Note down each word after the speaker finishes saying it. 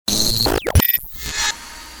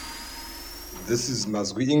This is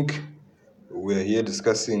Mazgui Inc. We're here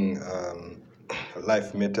discussing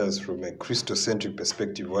life matters from a Christocentric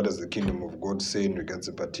perspective. What does the kingdom of God say in regards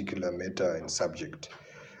to a particular matter and subject?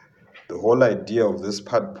 The whole idea of this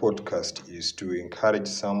podcast is to encourage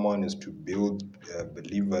someone, is to build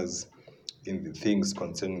believers in the things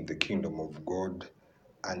concerning the kingdom of God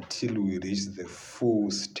until we reach the full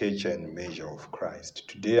stature and measure of Christ.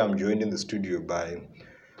 Today I'm joined in the studio by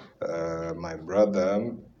my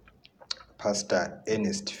brother, Pastor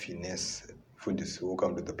Ernest Finesse. Fundis,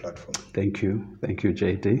 welcome to the platform. Thank you,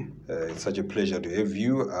 JD. It's such a pleasure to have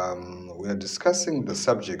you. We are discussing the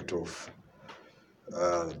subject of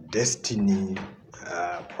destiny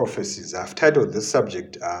prophecies. I've titled this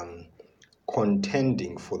subject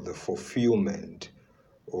Contending for the Fulfillment,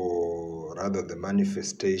 or rather the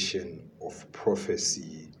manifestation of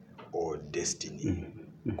prophecy or destiny.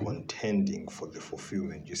 Contending for the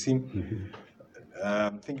fulfillment. You see,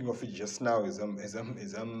 I'm thinking of it just now as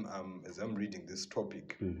I'm reading this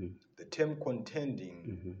topic. The term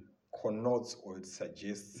contending connotes, or it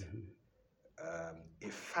suggests a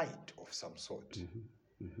fight of some sort.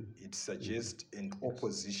 It suggests an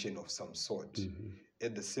opposition of some sort.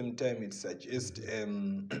 At the same time, it suggests a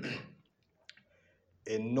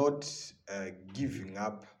not giving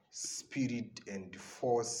up spirit and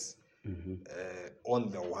force on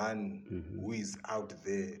the one who is out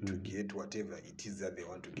there to get whatever it is that they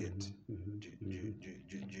want to get.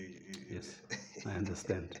 Yes, I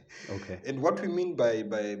understand. Okay. And what we mean by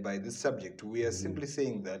this subject, we are simply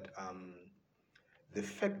saying that the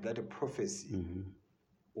fact that a prophecy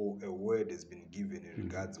or a word has been given in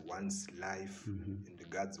regards one's life, in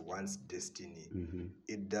regards one's destiny,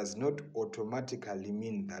 it does not automatically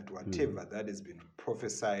mean that whatever that has been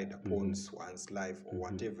prophesied upon one's life, or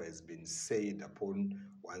whatever has been said upon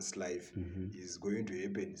one's life is going to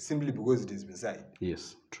happen simply because it has been said.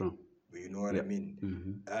 Yes, true. You know what I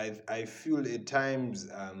mean? I feel at times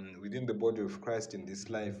within the body of Christ in this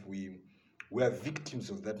life, we are victims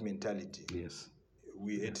of that mentality. Yes.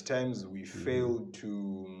 At times we fail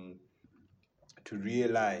to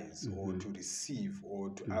realize or to receive or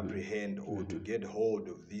to apprehend or to get hold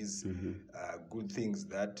of these good things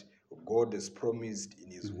that God has promised in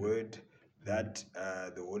His Word, that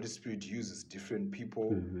the Holy Spirit uses different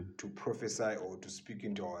people to prophesy or to speak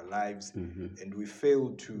into our lives, and we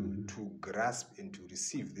fail to grasp and to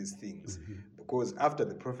receive these things, because after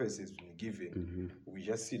the prophecy has been given, we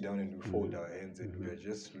just sit down and we fold our hands and we are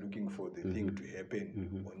just looking for the thing to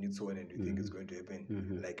happen on its own, and we think it's going to happen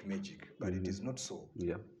like magic, but it is not so.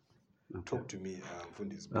 Yeah. Okay. Talk to me,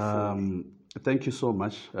 Fundis. Thank you so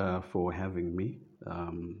much for having me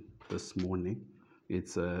this morning.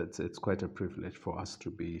 It's quite a privilege for us to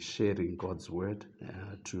be sharing God's word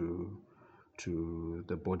to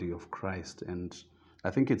the body of Christ, and I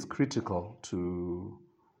think it's critical to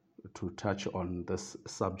touch on this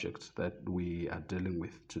subject that we are dealing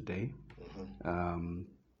with today.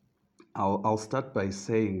 I'll start by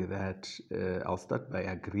saying that I'll start by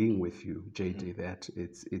agreeing with you, JD, that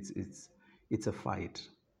it's a fight.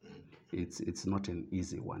 It's not an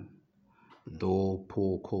easy one, though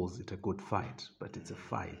Paul calls it a good fight, but it's a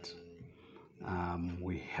fight.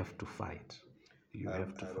 We have to fight. You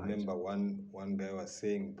have to fight. I remember one guy was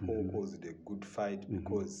saying Paul calls it a good fight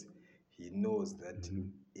because he knows that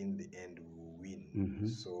in the end we will win.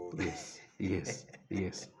 So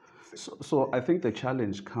yes. So I think the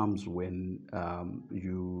challenge comes when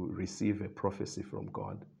you receive a prophecy from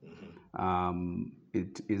God.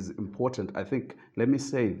 It is important. I think, let me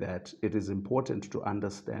say that it is important to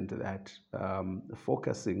understand that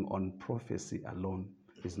focusing on prophecy alone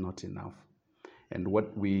is not enough. And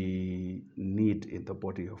what we need in the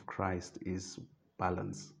body of Christ is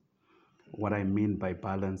balance. What I mean by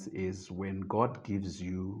balance is when God gives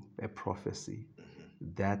you a prophecy,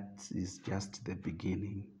 that is just the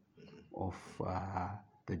beginning of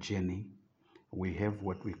the journey. We have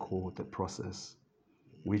what we call the process,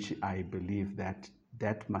 which I believe that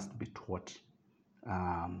must be taught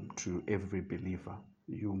to every believer.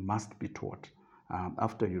 You must be taught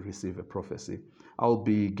after you receive a prophecy. I'll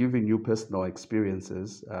be giving you personal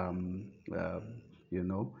experiences.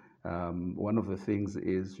 One of the things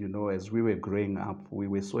is, as we were growing up, we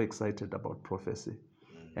were so excited about prophecy.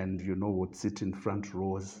 And would sit in front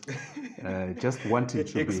rows, just wanting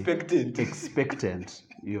to expectant. be expectant,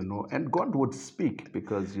 and God would speak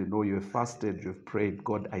because you've fasted, you've prayed,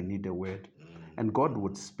 God, I need a word, and God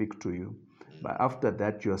would speak to you. But after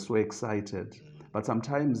that, you're so excited, but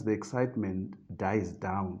sometimes the excitement dies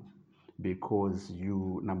down because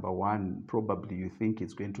you, number one, probably you think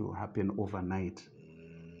it's going to happen overnight.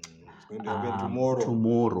 going to happen tomorrow.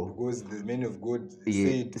 Tomorrow. Because the man of God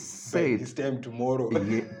Yeah, said by this time tomorrow.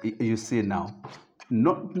 You see now,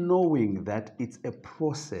 not knowing that it's a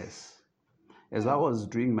process. As I was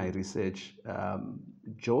doing my research,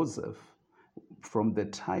 Joseph, from the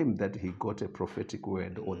time that he got a prophetic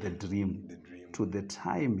word or the dream to the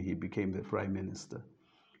time he became the prime minister,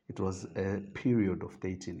 it was a period of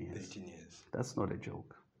 13 years. 13 years. That's not a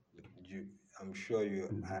joke. I'm sure you,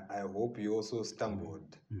 I hope you also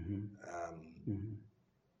stumbled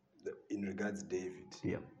in regards to David.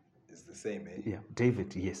 Yeah. It's the same, eh? Yeah,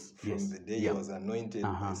 David, yes. From the day he was anointed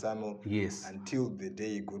by Samuel until the day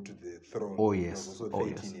he got to the throne. Oh, It yes. was also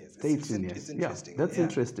 13 years. 13 years. It's interesting. Yeah, that's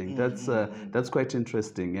interesting. That's quite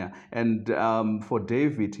interesting, yeah. And for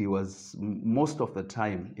David, he was, most of the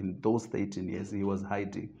time in those 13 years, he was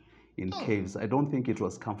hiding in caves. I don't think it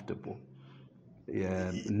was comfortable.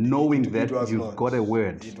 Knowing that you've got a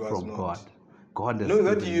word from God. God has given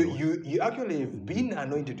that you actually have been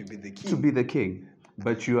anointed to be the king. To be the king.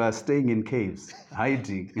 But you are staying in caves,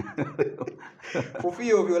 hiding. For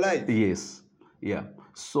fear of your life. Yes, yeah.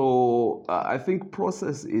 So I think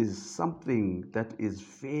process is something that is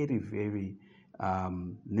very, very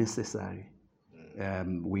necessary.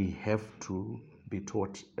 We have to be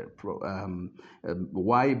taught.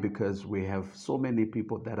 Why? Because we have so many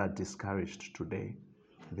people that are discouraged today.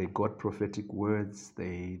 They got prophetic words,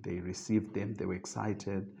 they received them, they were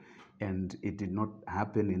excited, and it did not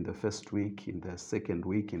happen in the first week, in the second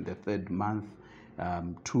week, in the third month,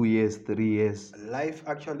 2 years, 3 years. Life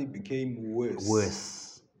actually became worse.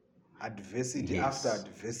 Worse. Adversity after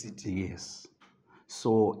adversity. Yes.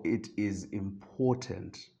 So it is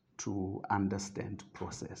important to understand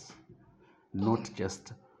process, not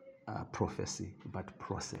just prophecy, but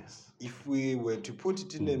process. If we were to put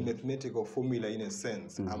it in a mathematical formula, in a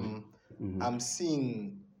sense, I'm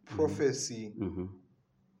seeing prophecy.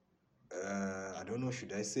 I don't know,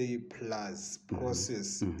 should I say plus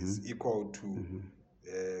process is equal to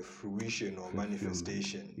fruition or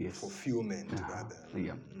manifestation, fulfillment rather.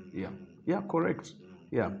 Yeah, correct.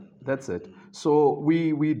 Yeah, that's it. So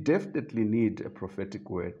we definitely need a prophetic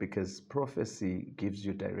word, because prophecy gives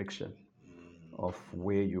you direction of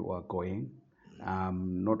where you are going.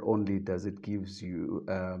 Not only does it gives you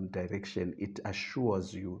direction, it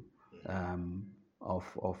assures you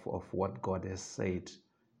of what God has said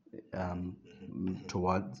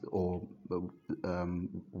towards or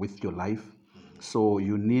with your life. So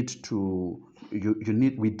you need to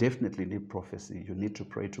we definitely need prophecy. You need to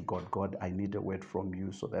pray to God. God, I need a word from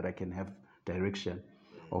you so that I can have direction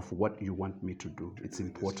of what you want me to do. It's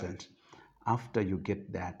important. After you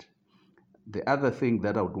get that, the other thing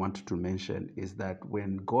that I would want to mention is that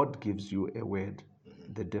when God gives you a word,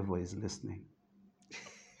 the devil is listening.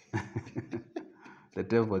 The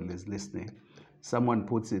devil is listening. Someone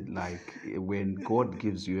puts it like, when God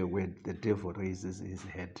gives you a word, the devil raises his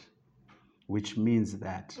head, which means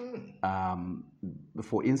that,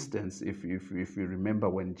 for instance, if you remember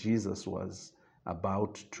when Jesus was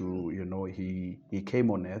about to, he came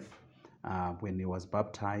on earth, when he was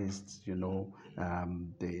baptized,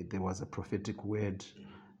 there was a prophetic word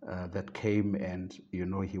that came, and,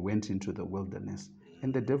 he went into the wilderness,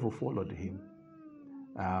 and the devil followed him.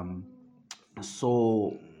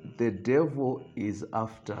 So the devil is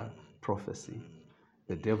after prophecy.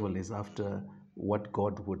 The devil is after what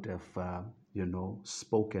God would have,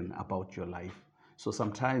 spoken about your life. So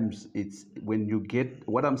sometimes it's when you get,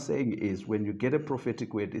 what I'm saying is, when you get a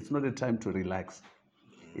prophetic word, it's not a time to relax.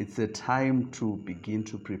 It's a time to begin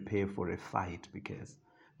to prepare for a fight, because,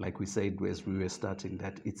 like we said as we were starting,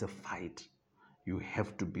 that it's a fight. You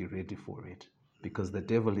have to be ready for it, because the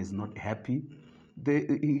devil is not happy.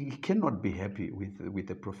 He cannot be happy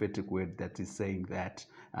with a prophetic word that is saying that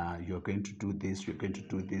you're going to do this, you're going to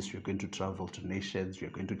do this, you're going to travel to nations,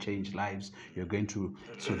 you're going to change lives, you're going to...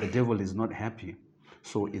 So the devil is not happy.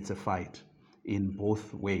 So it's a fight in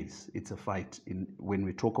both ways. It's a fight. When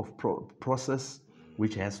we talk of process,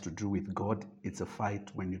 which has to do with God, it's a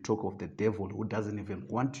fight. When you talk of the devil, who doesn't even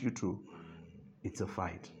want you to, it's a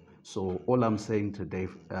fight. So all I'm saying today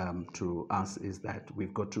to us is that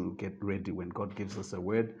we've got to get ready. When God gives us a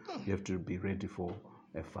word, you have to be ready for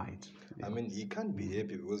a fight. I mean, he can't be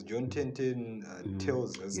happy, because John 10:10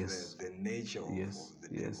 tells us the nature of the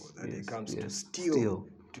devil, that he comes to steal,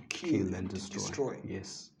 to kill and to destroy.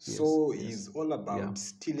 So he's all about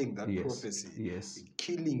stealing that prophecy,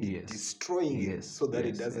 killing it, destroying it, so that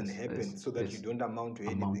it doesn't happen, so that you don't amount to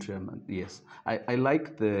anything. Yes. I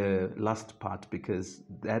like the last part, because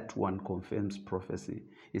that one confirms prophecy.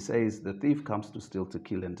 It says the thief comes to steal, to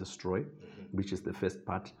kill and destroy. which is the first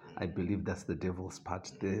part. I believe that's the devil's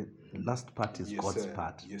part. The last part is God's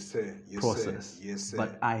part. Yes, sir. Yes, Process. Sir. Yes, sir.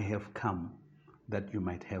 But I have come that you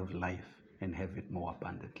might have life and have it more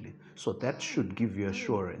abundantly. So that should give you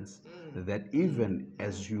assurance that even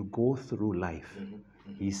as you go through life,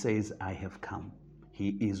 he says, I have come.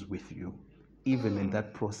 He is with you. Even in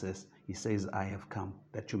that process, he says, I have come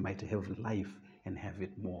that you might have life and have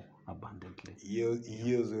it more abundantly. He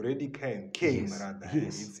has already came Yes, rather.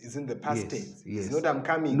 yes. It's in the past Yes, tense. yes. It's not I'm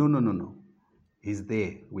coming. No. He's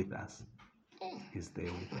there with us. He's there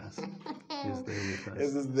with us. He's there with us.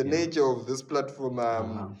 This is the nature of this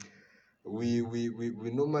platform. We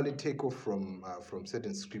normally take off from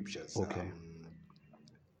certain scriptures. Okay.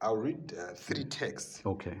 I'll read 3 texts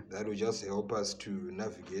that will just help us to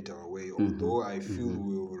navigate our way. Although I feel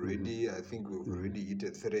I think we've already hit a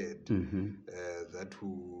thread that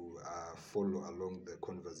will follow along the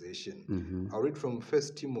conversation. I'll read from 1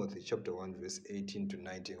 Timothy chapter 1, verse 18 to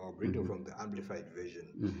 19. I'll read it from the Amplified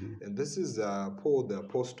Version. And this is Paul the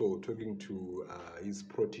Apostle talking to his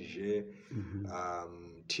protege,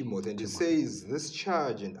 Timothy. And he says, this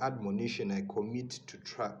charge and admonition I commit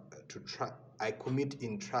I commit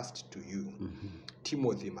in trust to you,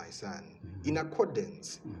 Timothy, my son, in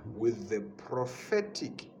accordance with the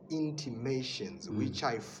prophetic intimations which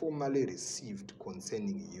I formerly received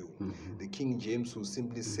concerning you. The King James will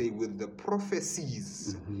simply say, with the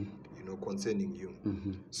prophecies, concerning you,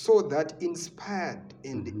 so that inspired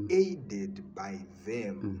and aided by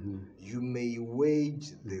them, you may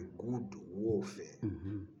wage the good warfare.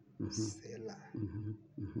 Selah.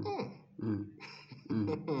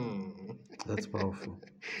 That's powerful.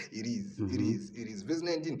 It is. Verse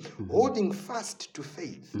 19, holding fast to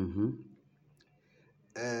faith,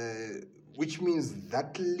 which means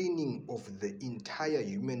that leaning of the entire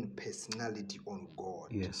human personality on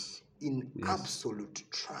God. Yes. In absolute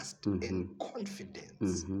trust and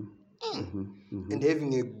confidence. And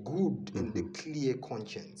having a good and a clear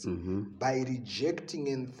conscience. By rejecting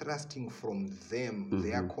and thrusting from them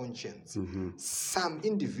their conscience, some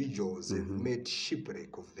individuals have made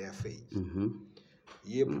shipwreck of their faith.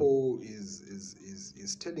 Here Paul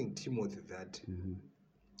is telling Timothy that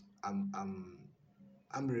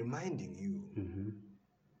I'm reminding you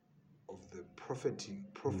of the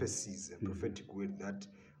prophecies and prophetic word that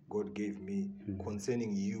God gave me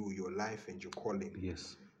concerning you, your life, and your calling.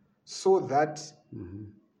 Yes. So that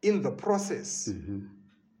in the process,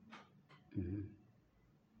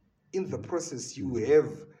 you have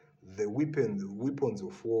the weapons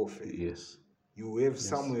of warfare. Yes. You have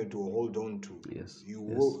somewhere to hold on to. Yes.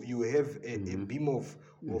 You have a beam of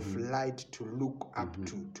light to look up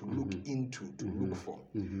to look into, to look for.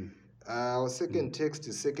 Our second text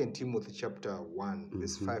is 2 Timothy chapter 1,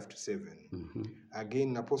 verse 5 to 7.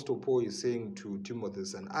 Again, Apostle Paul is saying to Timothy,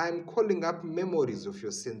 son, I'm calling up memories of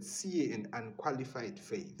your sincere and unqualified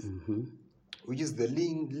faith, which is the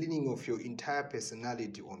leaning of your entire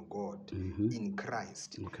personality on God in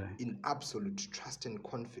Christ, in absolute trust and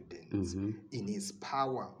confidence in his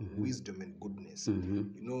power, wisdom, and goodness.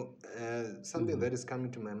 Something that is coming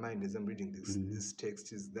to my mind as I'm reading this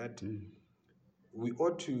text is that we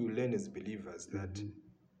ought to learn as believers that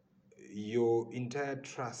your entire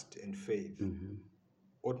trust and faith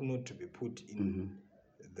ought not to be put in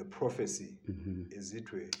the prophecy, as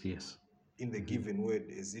it were, in the given word,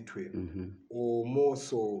 as it were, or more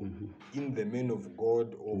so in the man of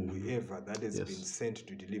God or whoever that has been sent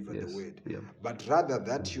to deliver the word, but rather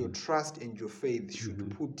that your trust and your faith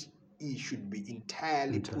should be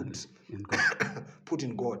entirely put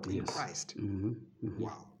in God, in Christ.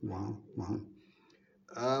 Wow.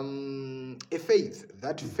 A faith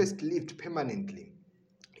that first lived permanently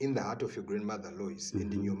in the heart of your grandmother Lois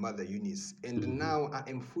and in your mother Eunice, and now I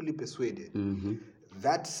am fully persuaded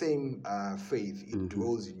that same faith, it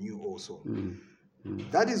dwells in you also.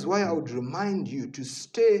 That is why I would remind you to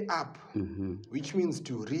stay up, which means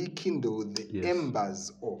to rekindle the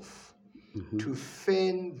embers of, to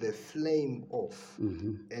fan the flame of,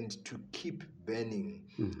 and to keep burning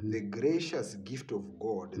the gracious gift of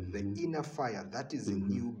God, the inner fire that is in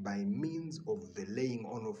you by means of the laying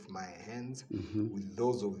on of my hands with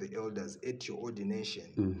those of the elders at your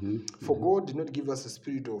ordination. For God did not give us a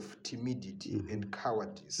spirit of timidity and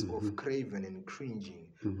cowardice, of craven and cringing,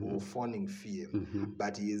 or fawning fear,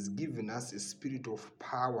 but he has given us a spirit of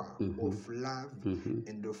power, of love,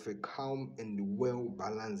 and of a calm and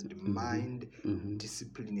well-balanced mind,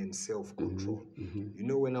 discipline, and self-control.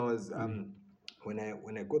 When I was when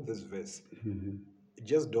I got this verse, it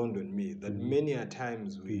just dawned on me that many a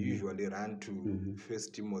times we usually run to 2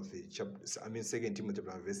 Timothy chapter 7.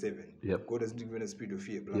 God hasn't given a spirit of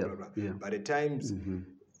fear, blah blah blah. But at times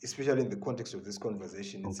especially in the context of this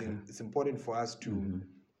conversation, Okay. it's important for us to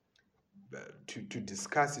to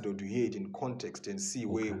discuss it or to hear it in context and see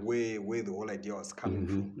Okay. where the whole idea was coming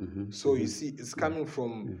from. So you see, it's coming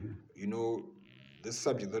from this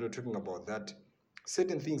subject that we're talking about, that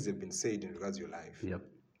certain things have been said in regards to your life. Yep.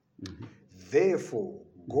 Therefore,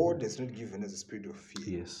 God has not given us a spirit of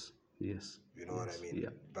fear. Yes. Yes. You know what I mean? Yeah.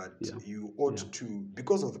 But Yeah. you ought to,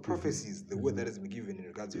 because of the prophecies, the word that has been given in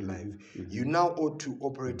regards to your life, you now ought to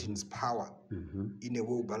operate in His power, in a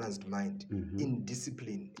well-balanced mind, in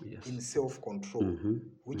discipline, Yes. in self-control,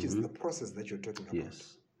 which is the process that you're talking about.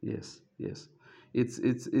 Yes, yes, yes.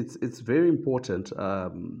 It's very important,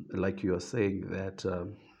 like you are saying, that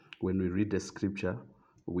when we read the scripture,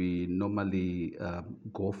 we normally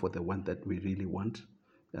go for the one that we really want.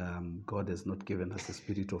 God has not given us a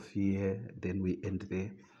spirit of fear, then we end there.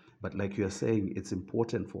 But like you are saying, it's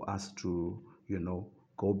important for us to,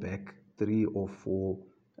 go back 3 or 4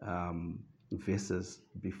 verses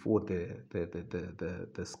before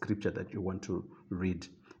the scripture that you want to read.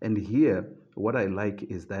 And here, what I like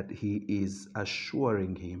is that he is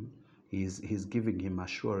assuring him, he's giving him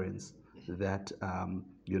assurance that,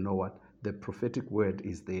 you know what, the prophetic word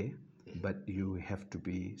is there, but you have to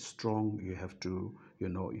be strong. You have to,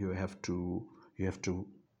 you have to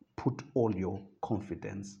put all your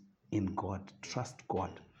confidence in God. Trust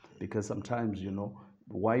God. Because sometimes,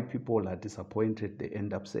 why people are disappointed, they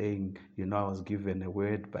end up saying, I was given a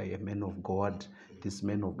word by a man of God. This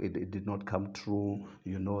man of it did not come true.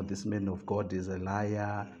 This man of God is a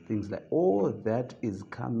liar. Things like all that is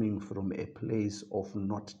coming from a place of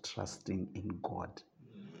not trusting in God.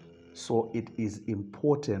 So it is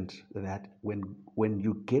important that when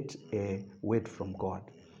you get a word from God,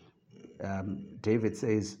 David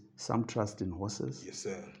says, some trust in horses, Yes,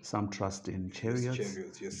 sir. some trust in chariots,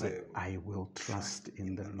 Yes, but sir. I will trust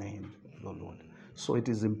in the name of the Lord. So it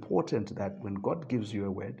is important that when God gives you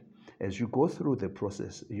a word, as you go through the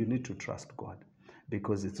process, you need to trust God,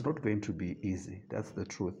 because it's not going to be easy. That's the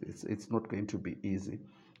truth. It's not going to be easy.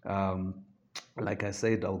 Like I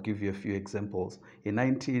said, I'll give you a few examples. In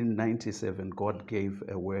 1997, God gave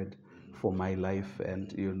a word for my life,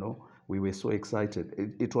 and we were so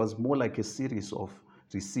excited. It was more like a series of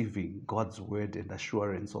receiving God's word and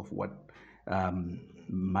assurance of what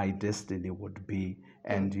my destiny would be.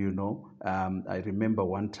 And I remember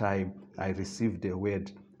one time I received a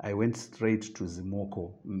word. I went straight to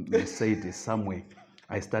Zimoko, Mercedes, somewhere.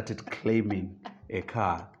 I started claiming a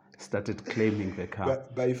car. Started claiming the car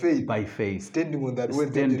By faith. by faith, Standing on that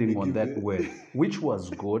word. standing on that word, which was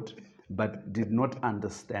good, but did not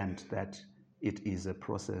understand that it is a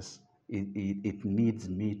process. It needs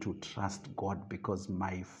me to trust God, because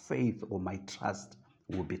my faith or my trust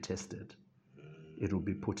will be tested. It will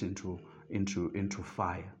be put into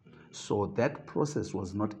fire. So that process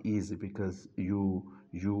was not easy, because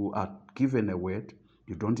you are given a word.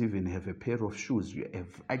 You don't even have a pair of shoes. You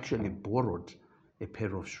have actually borrowed a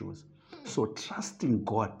pair of shoes. So trusting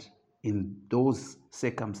God in those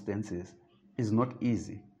circumstances is not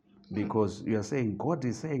easy, because you are saying, God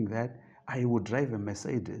is saying that I would drive a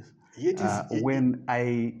Mercedes when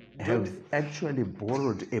I have actually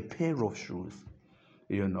borrowed a pair of shoes.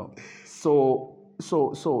 So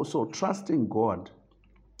trusting God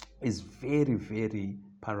is very, very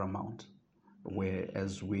paramount, where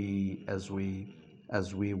as we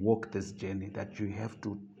walk this journey, that you have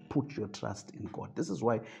to put your trust in God. This is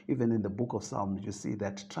why even in the book of Psalms you see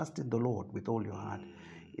that trust in the Lord with all your heart.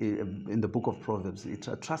 In the book of Proverbs,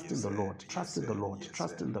 trust in the Lord, trust in the Lord,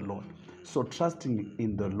 trust in the Lord. So trusting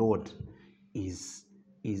in the Lord is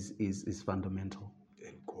fundamental.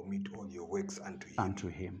 And commit all your works unto Him. Unto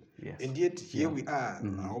Him, yes. And yet here we are.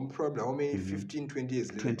 Probably how many 15, 20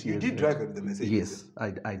 years later? 20 you years did later. drive the Mercedes. Yes,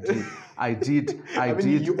 I did. I did. I mean,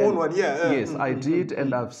 did. you own one, yeah. Yes, I did,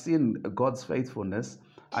 and I've seen God's faithfulness.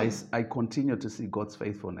 I continue to see God's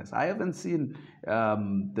faithfulness. I haven't seen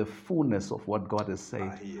the fullness of what God has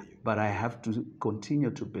said, but I have to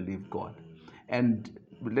continue to believe God. And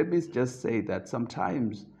let me just say that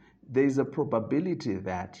sometimes there is a probability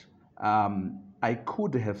that I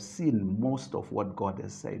could have seen most of what God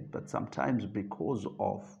has said, but sometimes because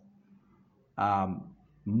of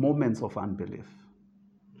moments of unbelief,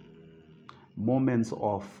 moments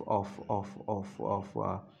of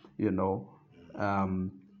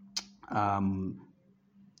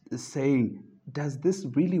saying, does this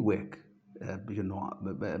really work?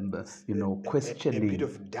 Questioning a bit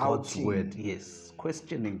of God's doubting. word. Yes,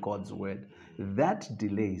 questioning God's word. That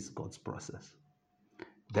delays God's process.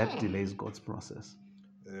 That delays God's process.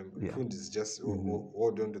 Yeah. Fundis, just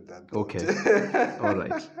hold on to that thought. Okay. All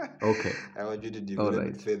right. Okay. I want you to All develop right.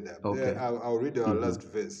 it further. Okay. I'll read our last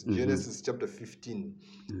verse, Genesis chapter 15,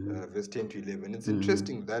 verse 10 to 11. It's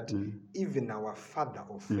interesting that even our father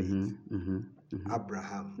of faith,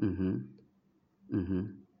 Abraham,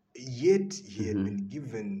 yet he had been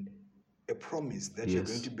given a promise that you're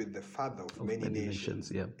going to be the father of many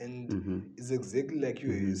nations. Yeah. And it's exactly like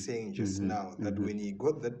you were saying just now, that when he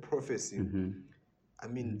got that prophecy, I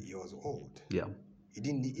mean, he was old. Yeah. He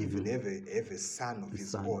didn't even have a son of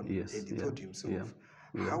his own. Yes. And he thought to himself,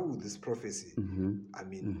 how will this prophecy, I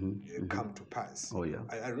mean, come to pass? Oh, yeah.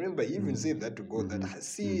 I remember he even said that to God, that,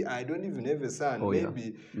 see, I don't even have a son. Oh, yeah.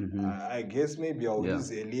 Maybe, I guess maybe I'll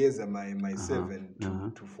use Eliezer, my servant,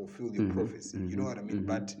 to fulfill your prophecy. You know what I mean?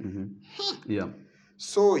 But Yeah.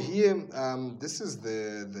 so here, this is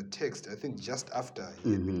the text. I think just after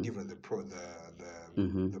he had been given the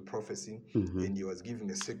prophecy, and he was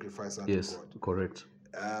giving a sacrifice unto Yes. God. Correct.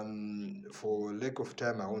 For lack of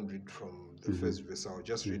time, I won't read from the first verse. I'll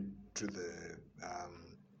just read to the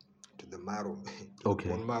marrow, Okay.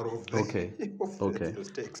 the bone marrow of the, of the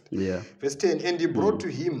text. Yeah. Verse 10, and he brought to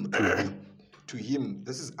him,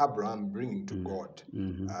 this is Abraham bringing to God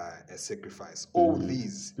a sacrifice. All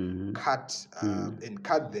these cut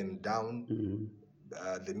them down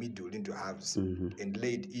the middle into halves, and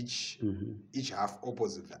laid each half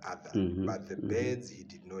opposite the other. But the beds he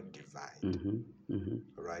did not divide.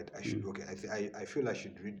 Right? I should I feel I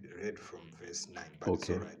should read from verse 9, but it's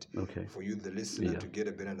all right. Okay. For you, the listener, to get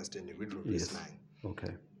a better understanding, read from verse 9.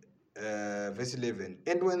 Okay. Verse 11,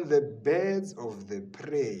 and when the birds of the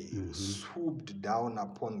prey swooped down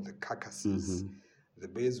upon the carcasses, the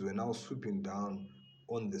birds were now swooping down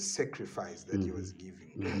on the sacrifice that he was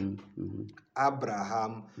giving.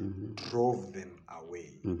 Abraham drove them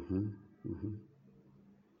away.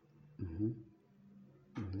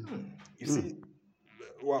 You see,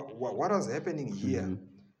 what was happening here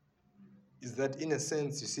is that, in a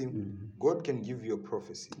sense, you see, God can give you a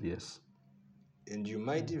prophecy. Yes. And you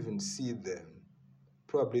might even see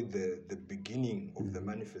probably the beginning of the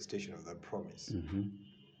manifestation of that promise.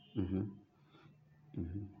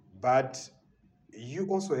 But you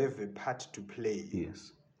also have a part to play.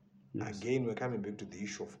 Yes. Again, we're coming back to the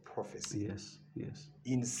issue of prophecy. Yes.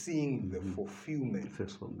 In seeing the fulfillment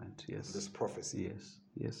Yes. of this prophecy.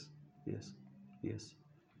 Yes.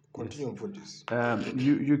 Continue, Mfundisi.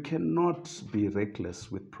 You cannot be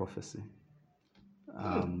reckless with prophecy.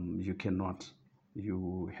 You cannot.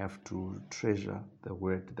 You have to treasure the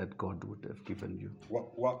word that God would have given you.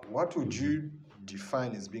 What would you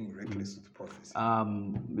define as being reckless with prophecy?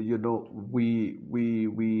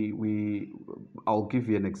 I'll give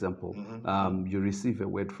you an example. You receive a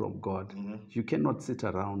word from God. You cannot sit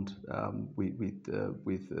around with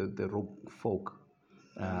the rogue folk,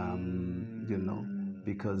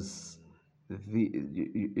 because the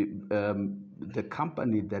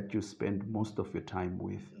company that you spend most of your time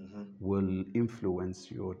with will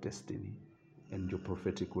influence your destiny and your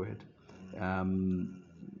prophetic word.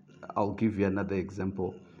 I'll give you another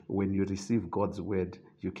example. When you receive God's word,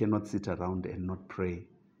 you cannot sit around and not pray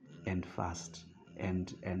and fast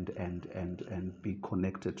and be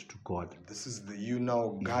connected to God. This is you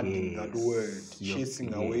now guarding that word,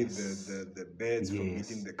 chasing away the birds from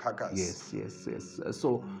eating the carcass. Yes.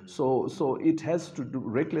 So it has to do,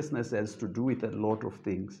 recklessness has to do with a lot of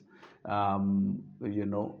things. When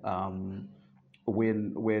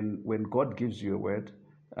God gives you a word,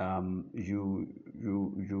 you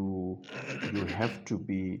have to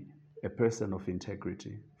be a person of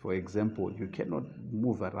integrity. For example, you cannot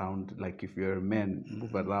move around, like if you're a man,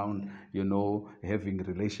 move around, having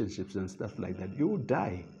relationships and stuff like that. You will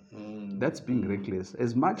die. That's being reckless.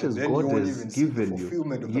 As much as God has given you,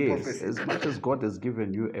 as much as God has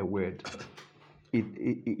given you a word,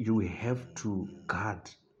 you have to guard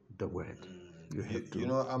the word. You have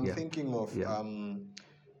to. I'm thinking of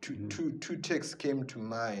two texts came to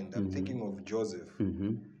mind. I'm thinking of Joseph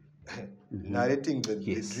narrating the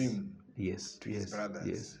dream to his brothers.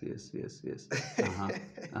 Yes. This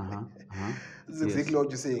is exactly what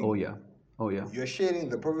you're saying. Oh yeah. You're sharing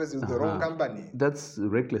the prophecy with the wrong company. That's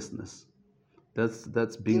recklessness.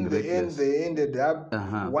 That's being reckless. In the end, they ended up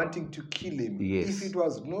wanting to kill him. Yes. If it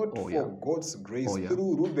was not for God's grace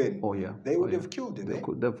through Reuben, they would have killed him. They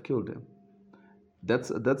could have killed him.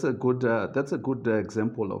 That's a good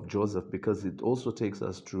example of Joseph, because it also takes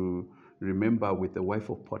us to remember with the wife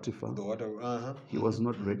of Potiphar. He was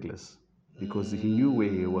not reckless because he knew where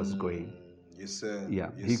he was going. Yes, sir.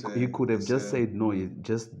 Yeah, Yes, he sir. could have Yes, just sir. said no,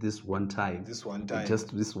 just this one time. This one time.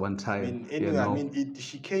 Just this one time. I mean, anyway,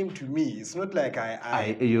 she came to me. It's not like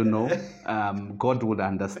I God would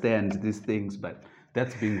understand these things, but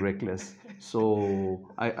that's being reckless. So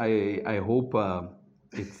I hope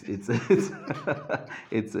it's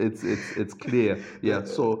it's clear. Yeah.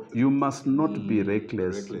 So you must not be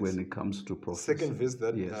reckless when it comes to prophecy. Second verse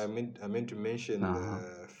that yes. I meant to mention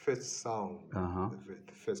the first psalm,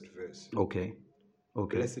 the first verse. Okay.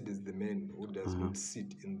 Okay. Blessed is the man who does not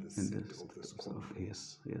sit in the seat of the scornful.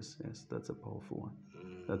 Yes. That's a powerful one.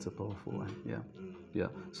 That's a powerful one. Yeah.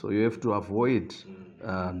 So you have to avoid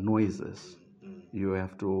noises. You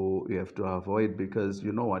have to avoid, because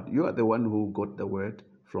you know what? You are the one who got the word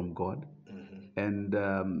from God, and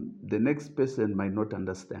the next person might not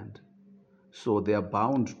understand. So they are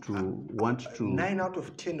bound to want to. 9 out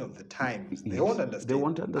of 10 of the times they Yes, won't understand. they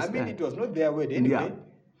won't understand. I mean, it was not their word anyway. Yeah.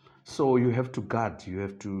 So you have to guard. You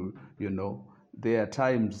have to, there are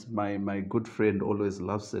times my good friend always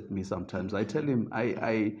laughs at me sometimes. I tell him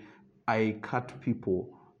I cut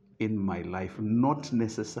people in my life, not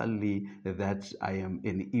necessarily that I am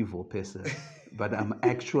an evil person, but I'm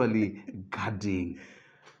actually guarding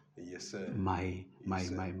Yes, sir. my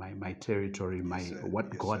territory,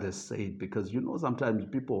 what God has said, because sometimes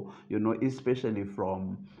people, especially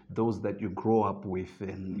from those that you grow up with,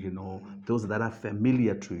 and those that are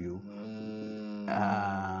familiar to you,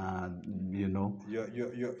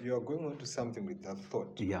 you're going on to something with that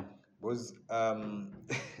thought. Yeah. Because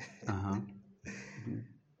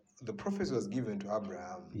the prophecy was given to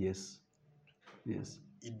Abraham. Yes.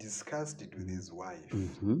 He discussed it with his wife.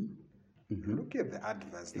 Look at the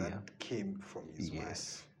advice that came from his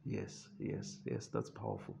wife. Yes. That's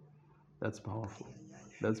powerful. That's powerful.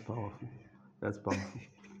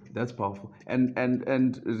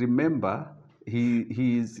 And remember, he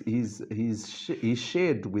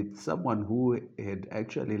shared with someone who had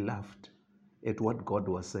actually laughed at what God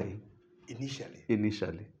was saying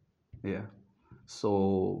initially. Yeah.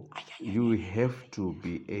 So you have to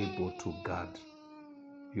be able to guard.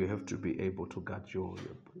 You have to be able to guard your.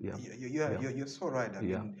 You're so right. I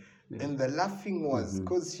mean, Yes. and the laughing was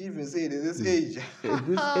because she even said, at this age, At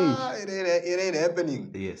this age, it ain't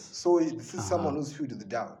happening. Yes. So this is someone who's filled with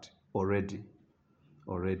doubt. Already.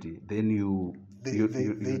 Then you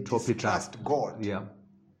top it up. God. Yeah.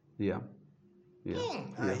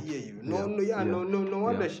 I hear you. No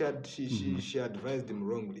wonder she advised him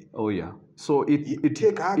wrongly. Oh yeah. So it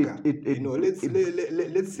take Hagar. Let's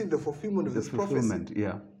see the fulfillment of this prophecy.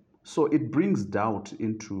 Yeah. So it brings doubt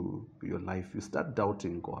into your life. You start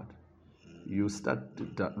doubting God. You start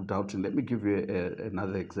doubting. Let me give you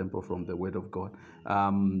another example from the Word of God.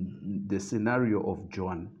 The scenario of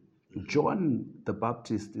John. John the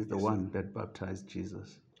Baptist is the one that baptized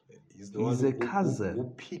Jesus. He's a cousin who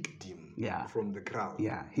picked him from the crowd.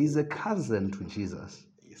 Yeah, he's a cousin to Jesus.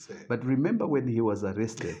 Yes, sir. But remember when he was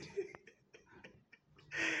arrested?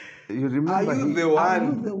 You remember? Are you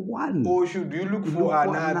the one? Or should you look for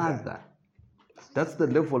another? That's the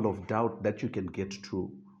level of doubt that you can get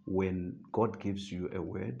to when God gives you a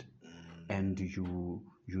word and you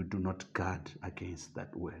do not guard against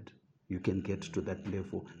that word. You can get to that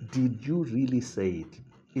level. Did you really say it?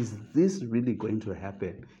 Is this really going to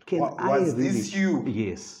happen? Was this you?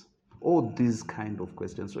 Yes. All these kind of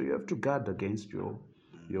questions. So you have to guard against your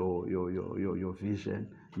vision.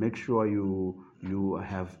 Make sure you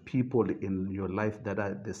have people in your life that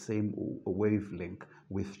are the same wavelength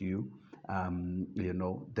with you.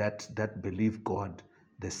 That believe God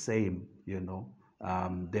the same.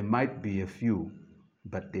 There might be a few,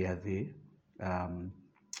 but they are there.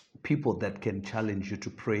 People that can challenge you to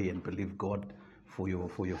pray and believe God for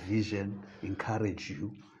your vision, encourage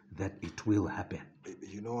you that it will happen.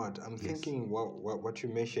 You know what? I'm thinking what you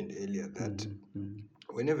mentioned earlier, that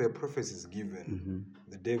whenever a prophecy is given,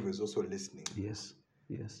 the devil is also listening. Yes.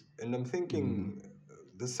 And I'm thinking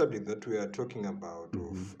the subject that we are talking about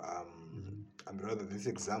of, rather this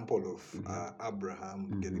example of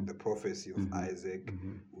Abraham getting the prophecy of Isaac,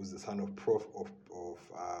 who's the son of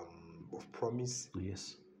promise.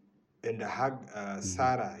 Yes. And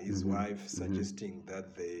Sarah, his wife, suggesting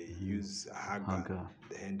that they use Hagar,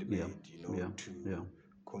 the handmaid, to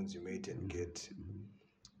consummate and get.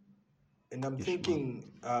 And I'm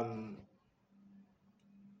thinking,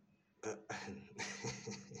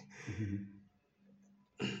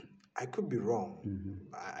 I could be wrong.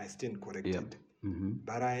 I stand corrected.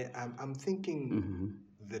 But I'm thinking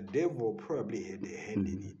the devil probably had a hand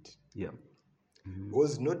in it. Yeah.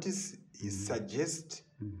 Because notice he suggests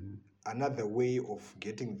another way of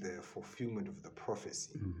getting the fulfillment of the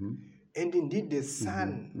prophecy. And indeed, the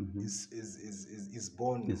son is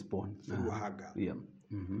born through Hagar. Yeah.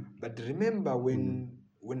 But remember, when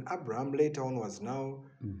Abraham later on was now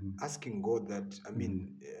asking God that, I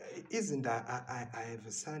mean, isn't I have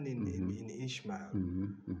a son in Ishmael?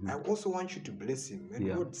 I also want you to bless him. And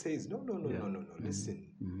God says, no. Listen.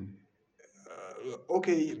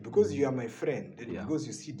 Okay, because you are my friend, and because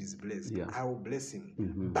your seed is blessed, I will bless him.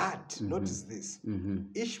 But notice this: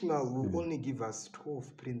 Ishmael will only give us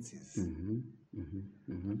 12 princes,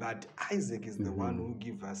 but Isaac is the one who will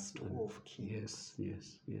give us 12 kings.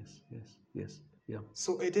 Yes. Yeah.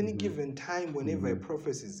 So at any given time, whenever a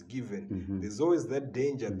prophecy is given, there's always that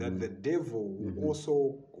danger that the devil will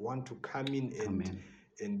also want to come in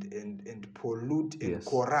and pollute and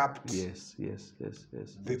corrupt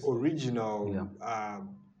the original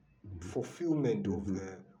fulfillment of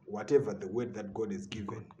the whatever the word that God has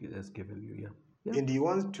given. God has given you, And he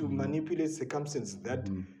wants to manipulate circumstances that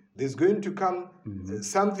there's going to come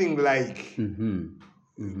something like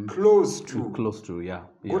close to.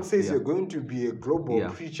 God says you're going to be a global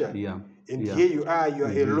preacher. And here you are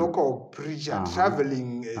a local preacher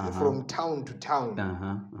traveling from town to town.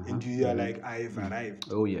 And you are like, I have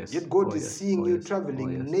arrived. Oh, yes. Yet God is seeing you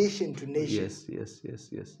traveling nation to nation. Yes.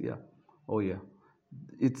 Yeah. Oh, yeah.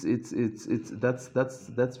 That's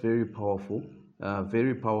very powerful.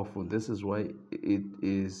 Very powerful. This is why it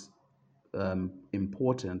is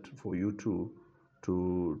important for you to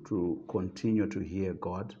continue to hear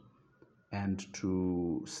God and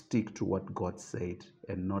to stick to what God said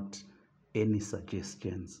and not any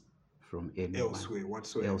suggestions from anyone elsewhere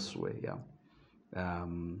whatsoever.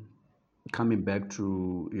 Coming back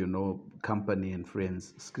to company and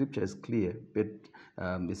friends, scripture is clear, but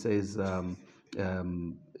it says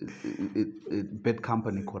bad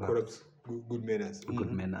company corrupts good manners.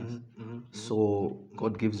 So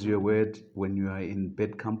God gives you a word. When you are in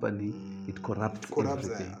bad company, it corrupts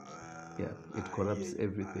everything. It corrupts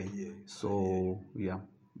everything.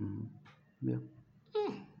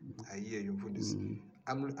 I hear you, Mfundisi.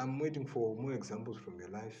 I'm waiting for more examples from your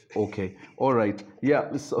life. Okay, all right.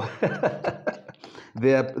 Yeah, so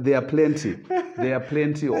there are plenty. There are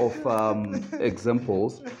plenty of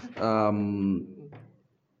examples.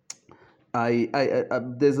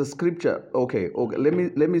 There's a scripture. Okay.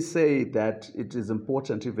 Let me say that it is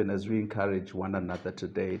important, even as we encourage one another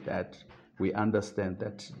today, that we understand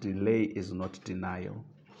that delay is not denial.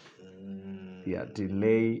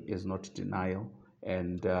 Delay is not denial.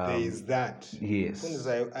 And there is that. Yes.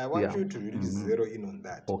 I want you to really zero in on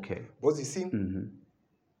that. Okay. Because you see,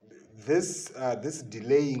 this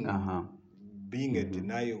delaying being a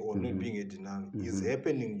denial or not being a denial is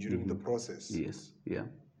happening during the process. Yes.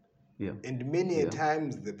 And many a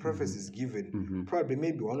times the prophecy is given, probably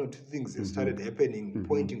maybe one or two things have started happening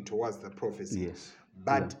pointing towards the prophecy. Yes.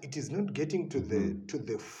 But it is not getting to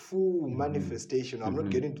the full manifestation. I'm not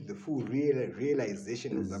getting to the full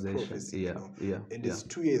realization of the prophecy. And it's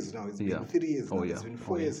 2 years now. It's been 3 years now. It's been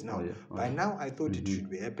 4 years now. By now, I thought it should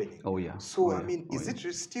be happening. So I mean, is it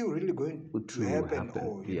still really going to happen?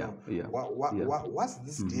 Or what's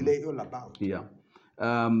this delay all about?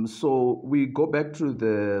 So we go back to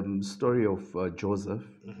the story of Joseph.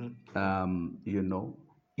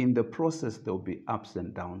 In the process, there will be ups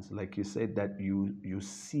and downs. Like you said, that you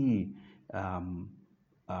see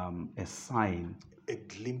a sign, a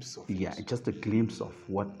glimpse of it. Just a glimpse of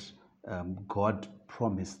what God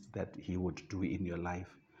promised that He would do in your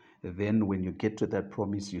life. Then, when you get to that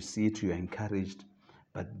promise, you see it, you are encouraged.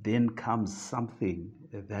 But then comes something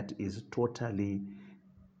that is totally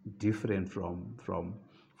different from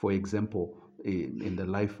for example, in the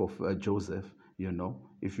life of Joseph.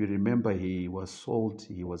 If you remember, he was sold,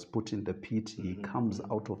 he was put in the pit, he comes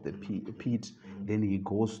out of the pit, then he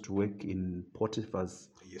goes to work in Potiphar's.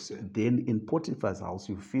 Yes, sir. Then in Potiphar's house,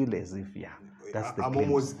 you feel as if, that's the I'm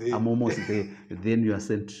almost there. I'm almost there. Then you are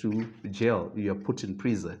sent to jail, you are put in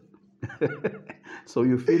prison. So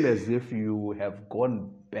you feel as if you have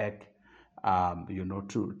gone back,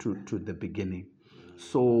 to the beginning.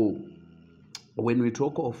 So when we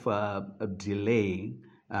talk of a delay,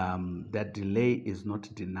 that delay is not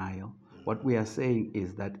denial. What we are saying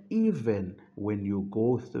is that even when you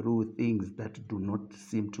go through things that do not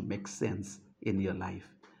seem to make sense in your life,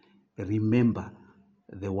 remember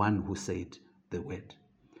the one who said the word.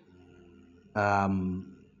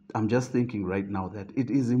 I'm just thinking right now that it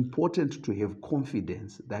is important to have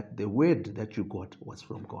confidence that the word that you got was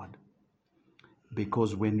from God.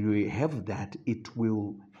 Because when you have that, it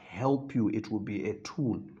will help you. It will be a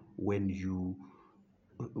tool when you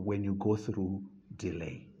go through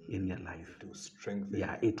delay in your life. It will strengthen.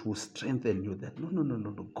 It will strengthen you. That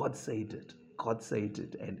no. God said it. God said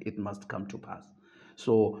it, and it must come to pass.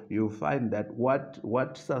 So you find that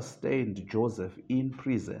what sustained Joseph in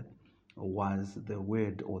prison was the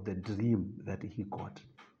word or the dream that he got.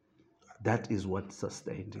 That is what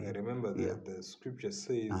sustained him. I remember Yeah. the scripture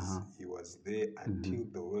says he was there until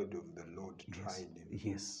the word of the Lord tried him.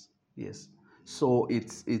 Yes, yes. So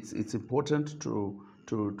it's important to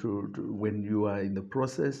when you are in the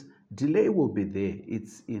process, delay will be there.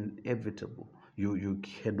 It's inevitable. You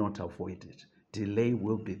cannot avoid it. Delay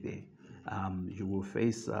will be there. You will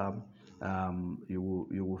face you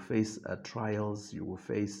will face trials. You will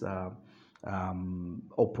face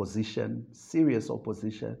opposition, serious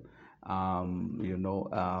opposition.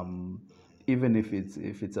 Even if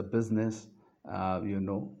it's a business,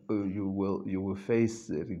 you will face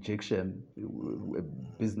rejection,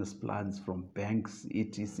 business plans from banks,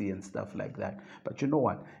 etc., and stuff like that. But you know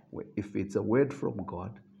what? If it's a word from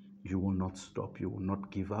God, you will not stop. You will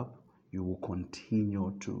not give up. You will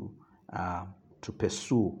continue to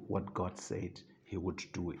pursue what God said He would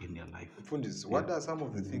do in your life. Mfundisi, what are some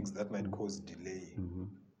of the things that might cause delay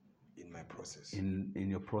in my process? In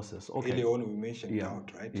your process, okay. Earlier on, we mentioned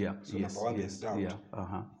doubt, right? Yeah. So yes. number one, Yes. there's doubt. Yeah.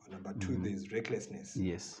 Number two, there's recklessness.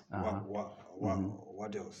 Yes.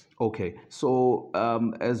 What else? Okay, so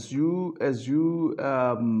as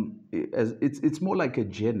it's more like a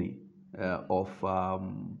journey of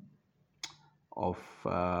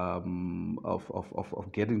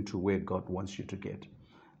getting to where God wants you to get.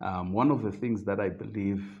 One of the things that I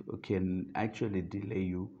believe can actually delay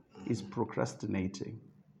you is procrastinating.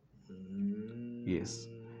 Yes,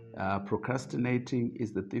 procrastinating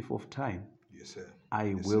is the thief of time. Yes, sir.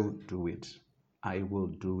 I will do it. I will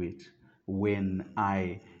do it when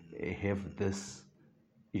I have this.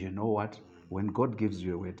 You know what? When God gives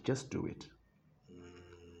you a word, just do it.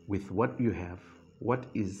 With what you have, what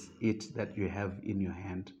is it that you have in your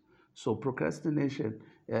hand? So procrastination,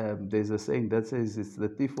 there's a saying that says it's the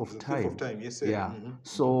thief of time. Thief of time, yes, sir. Yeah.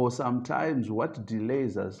 So sometimes what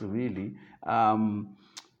delays us really,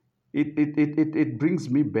 it brings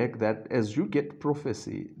me back that as you get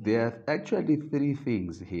prophecy, there are actually three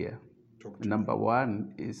things here. Number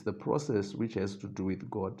one is the process which has to do with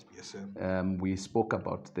God. Yes, sir. We spoke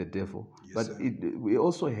about the devil, Yes, but sir. we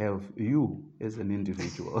also have you as an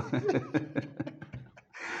individual.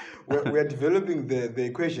 We're developing the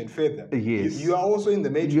equation further. Yes. You are also in the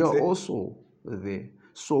matrix. You are also there.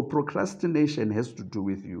 So procrastination has to do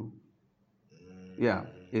with you. Yeah,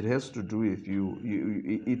 it has to do with you.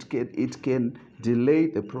 It can delay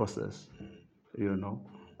the process.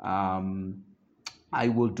 I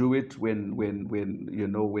will do it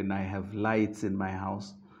when I have lights in my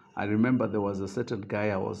house. I remember there was a certain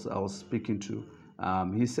guy I was speaking to.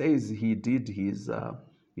 He says he did his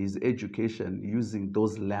education using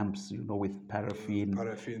those lamps, with paraffin,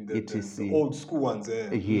 the old school ones.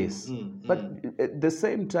 Yes, but at the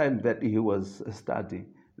same time that he was studying,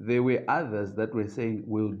 there were others that were saying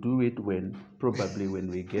we'll do it probably when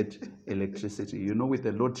we get electricity, with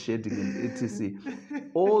the load shedding and etc.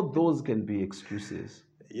 All those can be excuses.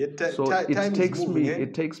 So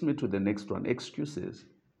it takes me to the next one. Excuses.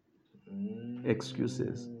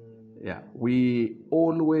 Excuses. Yeah, we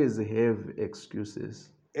always have excuses.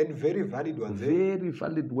 And very valid ones. Very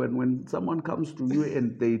valid when someone comes to you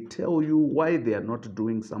and they tell you why they are not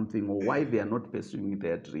doing something or why they are not pursuing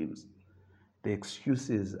their dreams. The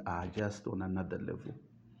excuses are just on another level.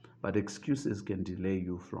 But excuses can delay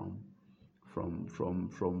you from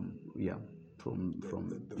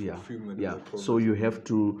So you have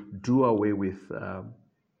to do away with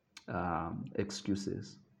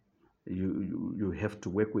excuses. You have to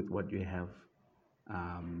work with what you have.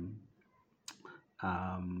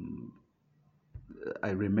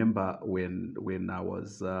 I remember when I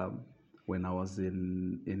was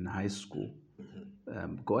in high school,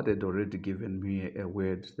 God had already given me a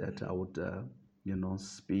word that I would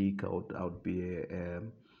speak. I would be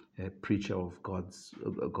a preacher of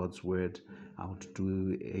God's word. I would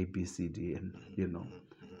do ABCD,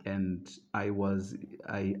 and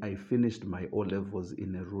I finished my O levels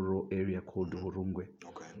in a rural area called Hurungwe.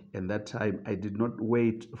 Okay. And that time I did not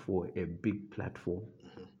wait for a big platform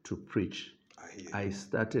to preach. I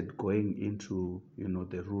started going into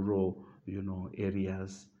the rural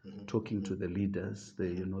areas, talking to the leaders,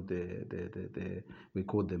 we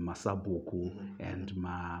call them Masabuku and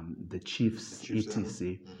the chiefs,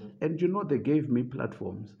 etc. And they gave me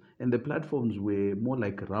platforms, and the platforms were more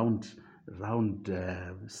like round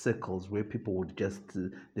circles where people would just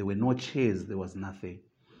there were no chairs, there was nothing,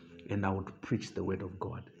 and I would preach the word of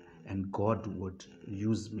God, and God would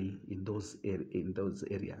use me in those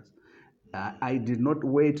areas. I did not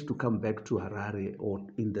wait to come back to Harare or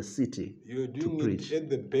in the city You're to doing preach. it at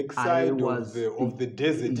the I backside was of the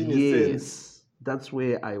desert, in a sense. yes, that's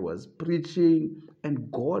where I was preaching, and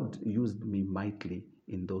God used me mightily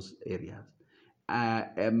in those areas.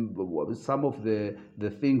 Some of the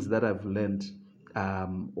things that I've learned,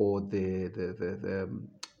 or the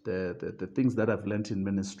things that I've learned in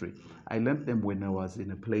ministry, I learned them when I was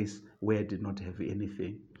in a place where I did not have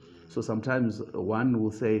anything. So sometimes one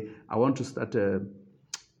will say, I want to start a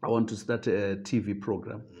TV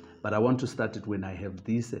program, but I want to start it when I have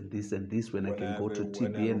this and this and this, when I can go to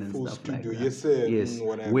TBN and full stuff like studio. that. Yes, sir. Yes,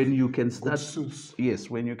 When I have when you can good start. suits. Yes,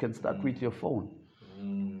 when you can start with your phone,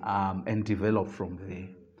 and develop from there.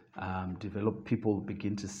 Develop, people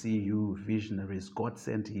begin to see you, visionaries. God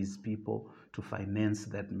sent His people to finance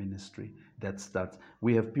that ministry that starts.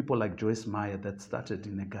 We have people like Joyce Meyer that started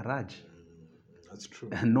in a garage. That's true.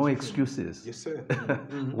 And no excuses. Yes, sir.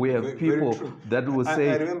 We have Very people true. that will say,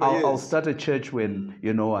 I remember, I'll yes. start a church when,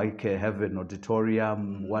 I can have an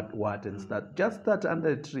auditorium, what, and start. Just start under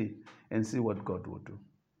a tree and see what God will do.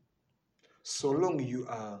 So long you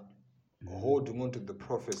are holding on to the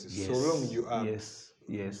prophecy, Yes. so long you are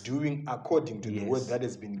yes. doing according to the Yes. word that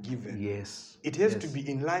has been given. Yes. It has to be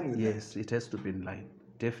in line with that. Yes, it has to be in line.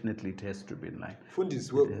 Definitely, it has to be in line.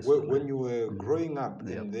 Fundis, It has to when line. you were growing up,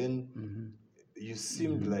 and then you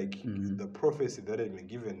seemed like the prophecy that had been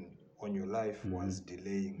given on your life was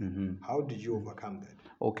delaying. How did you overcome that?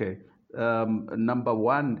 Okay. Number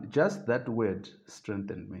one, just that word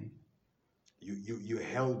strengthened me. You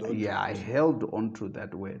held on Yeah, to I it. held on to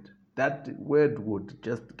that word. That word would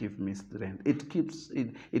just give me strength. It keeps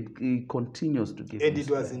it continues to give And me it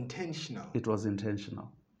strength. was intentional. It was intentional.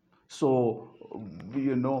 So,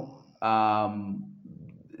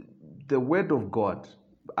 the word of God,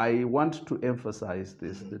 I want to emphasize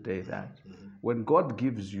this today, that when God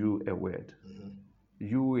gives you a word,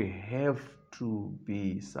 you have to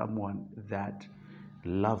be someone that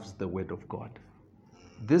loves the word of God.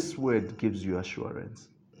 This word gives you assurance.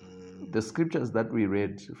 The scriptures that we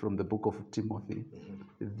read from the book of Timothy,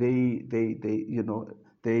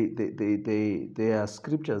 they are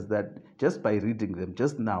scriptures that just by reading them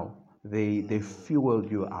just now, they fuel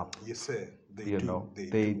you up. Yes, sir. They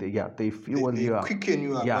fuel you up. Quicken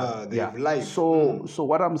you up. They have life. So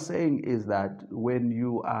what I'm saying is that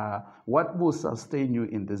what will sustain you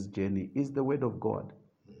in this journey is the word of God.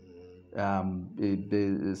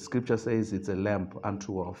 The scripture says it's a lamp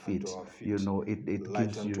unto our feet. It Light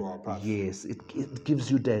gives unto you, our path. yes, it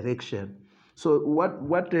gives you direction. So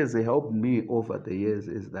what has helped me over the years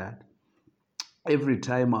is that every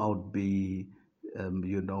time I would be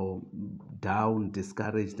down,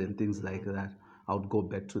 discouraged, and things like that, I would go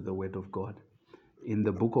back to the word of God. In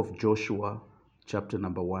the book of Joshua, chapter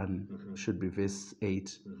number 1, should be verse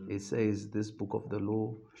 8, it says, this book of the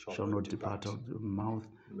law shall not depart out of your mouth.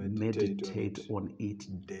 Meditate on it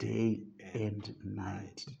day and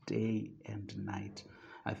night. Day and night.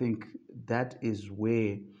 I think that is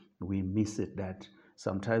where we miss it, that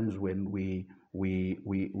sometimes when we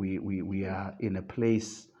are in a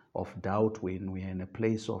place of doubt, when we are in a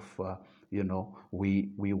place of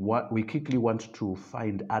we quickly want to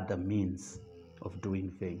find other means of doing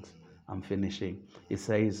things. I'm finishing. It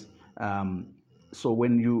says, so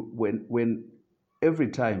when every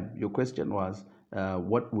time, your question was,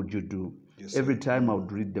 what would you do? Yes, every time I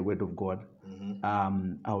would read the word of God, I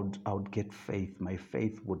would get faith. My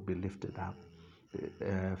faith would be lifted up.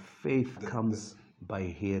 Faith comes by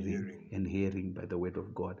hearing, and hearing by the word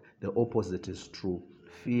of God. The opposite is true.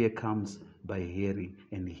 Fear comes by hearing,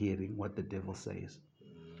 and hearing what the devil says.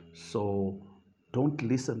 So don't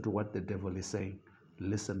listen to what the devil is saying.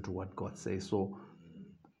 Listen to what God says. So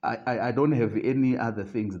I don't have any other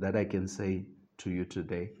things that I can say to you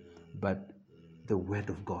today, but the word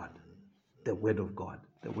of God, the word of God,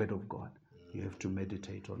 the word of God. You have to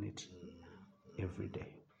meditate on it every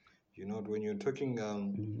day. When you're talking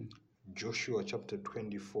Joshua chapter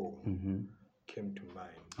 24 came to mind.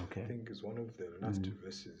 Okay. I think it's one of the last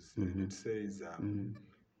verses. And it says,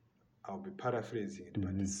 I'll be paraphrasing it,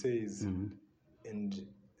 but it says, and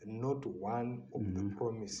not one of the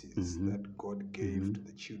promises that God gave to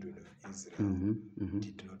the children of Israel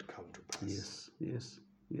did not come to pass. Yes.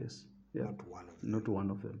 Yeah. Not one of them. Not one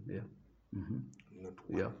of them. Yeah. Not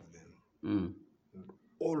one of them.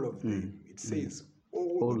 All of them. It says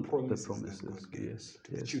all the promises that God gave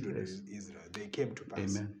to the children of Israel, they came to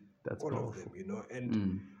pass. Amen. That's all powerful. of them,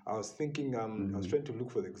 And I was thinking, I was trying to look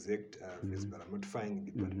for the exact verse, but I'm not finding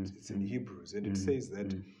it. But it's in Hebrews, and it says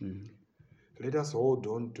that let us hold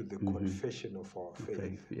on to the confession of our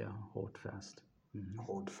faith. Yeah, hold fast.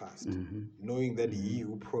 hold fast, knowing that He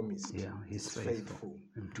who promised He's is faithful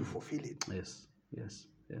to fulfill it. Yes, yes,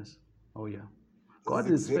 yes. Oh yeah. God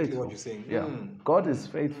is exactly faithful. What you're saying. Yeah, God is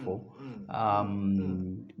faithful.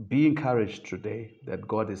 Be encouraged today that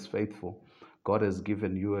God is faithful. God has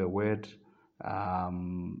given you a word.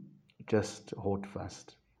 Just hold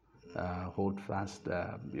fast. Hold fast.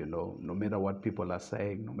 No matter what people are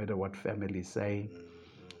saying, no matter what family is saying,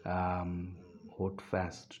 hold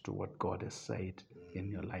fast to what God has said in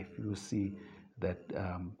your life. You see that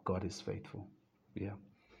God is faithful. Yeah.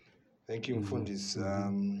 Thank you, Mfundis.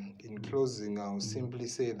 In closing, I'll simply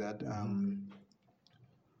say that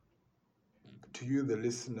to you, the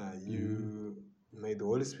listener, may the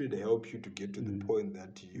Holy Spirit help you to get to the point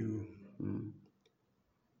that you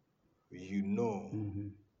know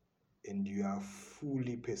and you are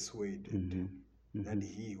fully persuaded that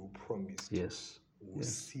He who promised will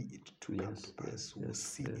see it to come to pass, will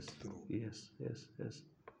see it through. Yes.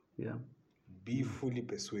 Yeah. Be fully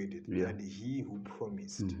persuaded that He who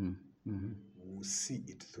promised will see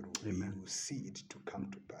it through. Amen. He will see it to come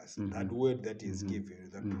to pass. That word that He has given you,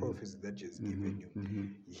 that prophecy that He has given you,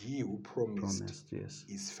 He who promised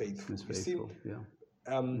is faithful. You see,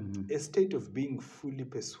 a state of being fully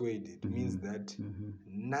persuaded means that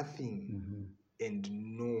nothing and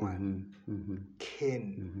no one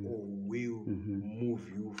can or will move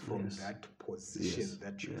you from that position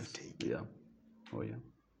that you've taken. Yeah. Oh yeah.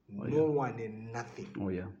 No one and nothing. Oh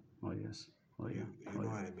yeah. Oh yes. Oh yeah. You know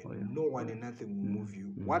what I mean? No one and nothing will move you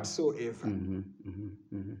whatsoever.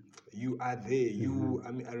 You are there.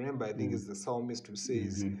 I remember, I think it's the psalmist who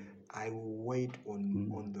says, I will wait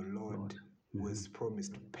on the Lord who has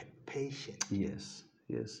promised patiently.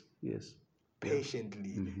 Yes.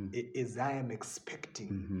 Patiently, as I am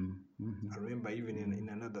expecting. I remember even in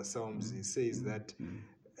another Psalms, he says that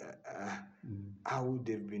I would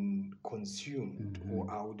have been consumed or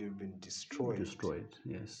I would have been destroyed.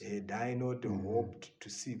 Yes. Had I not hoped to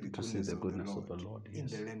see the goodness of the Lord in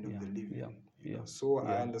the land of the living. So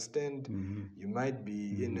I understand you might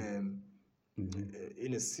be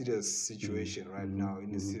in a serious situation right now,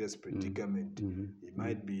 in a serious predicament. You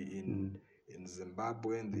might be in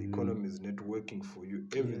Zimbabwe and the economy is not working for you.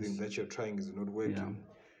 Everything that you're trying is not working.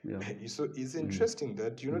 So it's interesting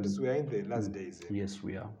that you notice we are in the last days. Yes,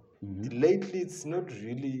 we are. Lately, it's not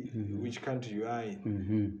really which country you are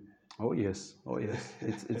in. Oh yes.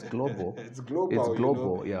 It's global. It's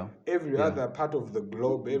global. Yeah. Every other part of the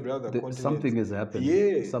globe, every other continent. Something is happening.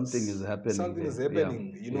 Yes. Something is happening. Something is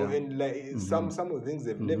happening. And like some of the things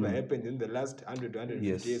have never happened in the last 100 to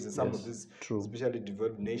 150 years in some of these especially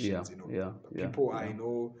developed nations. People are in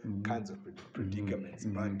all kinds of predicaments,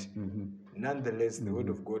 but nonetheless, the word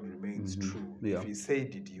of God remains true. If He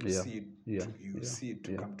said it, you see it. You see it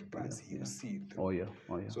to come to pass. He will see it through.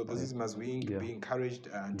 So this is must be encouraged.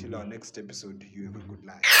 Until our next episode, you have a good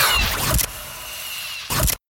life.